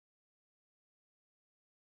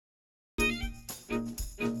The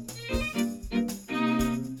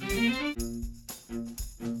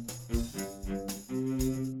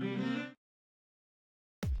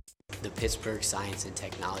Pittsburgh Science and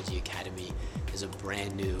Technology Academy is a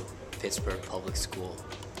brand new Pittsburgh public school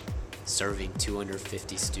serving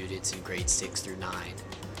 250 students in grades 6 through 9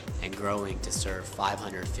 and growing to serve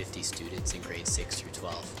 550 students in grades 6 through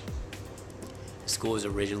 12. The school was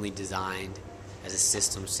originally designed as a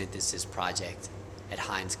system synthesis project at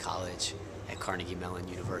Hines College at Carnegie Mellon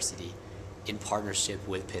University in partnership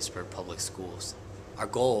with Pittsburgh Public Schools. Our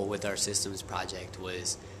goal with our systems project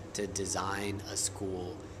was to design a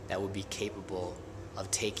school that would be capable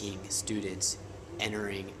of taking students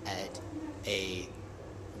entering at a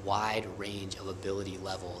wide range of ability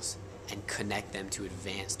levels and connect them to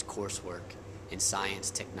advanced coursework in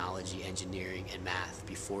science, technology, engineering, and math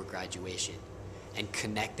before graduation, and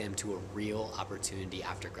connect them to a real opportunity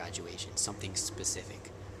after graduation, something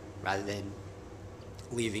specific, rather than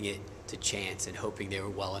leaving it to chance and hoping they were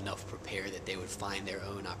well enough prepared that they would find their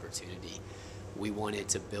own opportunity. We wanted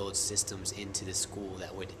to build systems into the school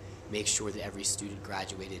that would make sure that every student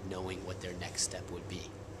graduated knowing what their next step would be.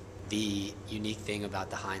 The unique thing about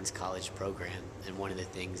the Hines College program, and one of the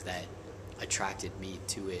things that attracted me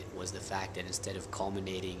to it, was the fact that instead of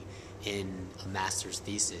culminating in a master's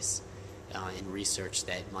thesis in research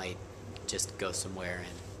that might just go somewhere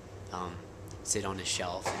and sit on a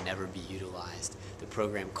shelf and never be utilized, the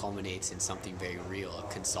program culminates in something very real, a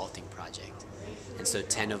consulting project. And so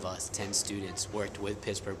 10 of us, 10 students, worked with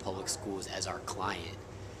Pittsburgh Public Schools as our client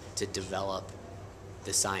to develop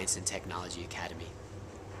the Science and Technology Academy.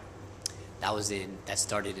 That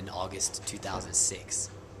started in August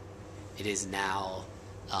 2006. It is now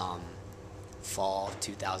fall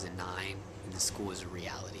 2009, and the school is a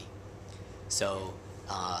reality. So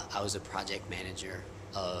I was a project manager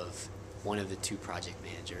of one of the two project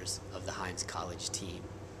managers of the Hines College team.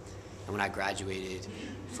 And when I graduated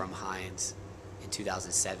from Hines in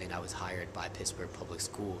 2007, I was hired by Pittsburgh Public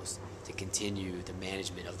Schools to continue the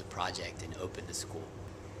management of the project and open the school.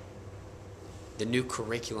 The new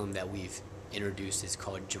curriculum that we've introduced is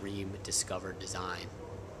called Dream, Discover, Design.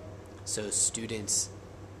 So students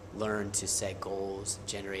learn to set goals,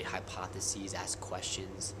 generate hypotheses, ask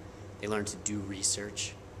questions. They learn to do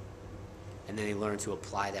research, and then they learn to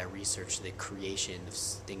apply that research to the creation of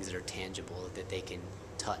things that are tangible, that they can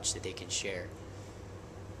touch, that they can share.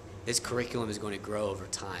 This curriculum is going to grow over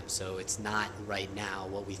time, so it's not right now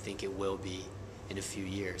what we think it will be in a few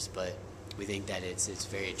years, but we think that it's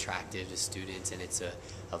very attractive to students, and it's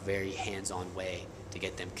a very hands-on way to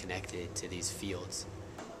get them connected to these fields.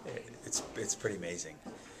 It's pretty amazing.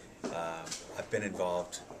 I've been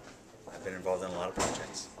involved in a lot of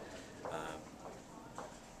projects.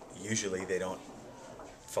 Usually they don't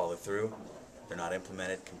follow through. They're not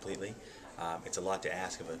implemented completely. It's a lot to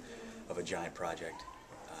ask of a giant project,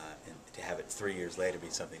 and to have it 3 years later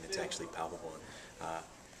be something that's actually palpable.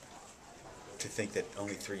 To think that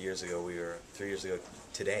only 3 years ago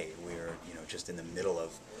today, we were just in the middle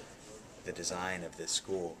of the design of this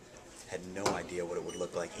school, had no idea what it would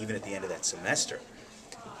look like, even at the end of that semester,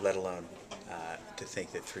 let alone to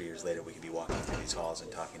think that 3 years later we could be walking through these halls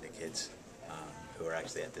and talking to kids who are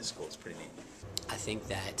actually at this school. It's pretty neat. I think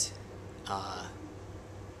that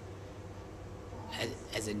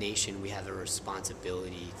as a nation, we have a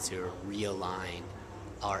responsibility to realign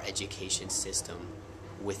our education system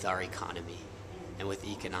with our economy and with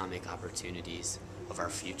economic opportunities of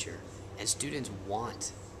our future. And students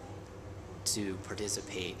want to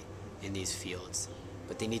participate in these fields,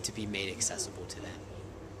 but they need to be made accessible to them.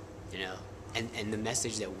 And the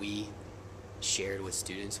message that we shared with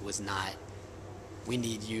students was not, we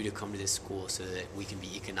need you to come to this school so that we can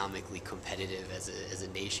be economically competitive as a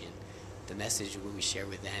nation. The message we share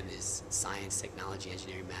with them is science, technology,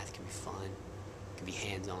 engineering, math can be fun, can be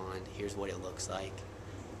hands-on, here's what it looks like.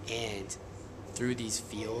 And through these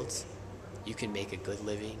fields, you can make a good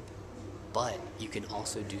living, but you can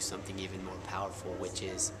also do something even more powerful, which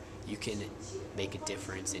is you can make a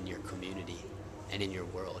difference in your community and in your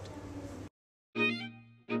world.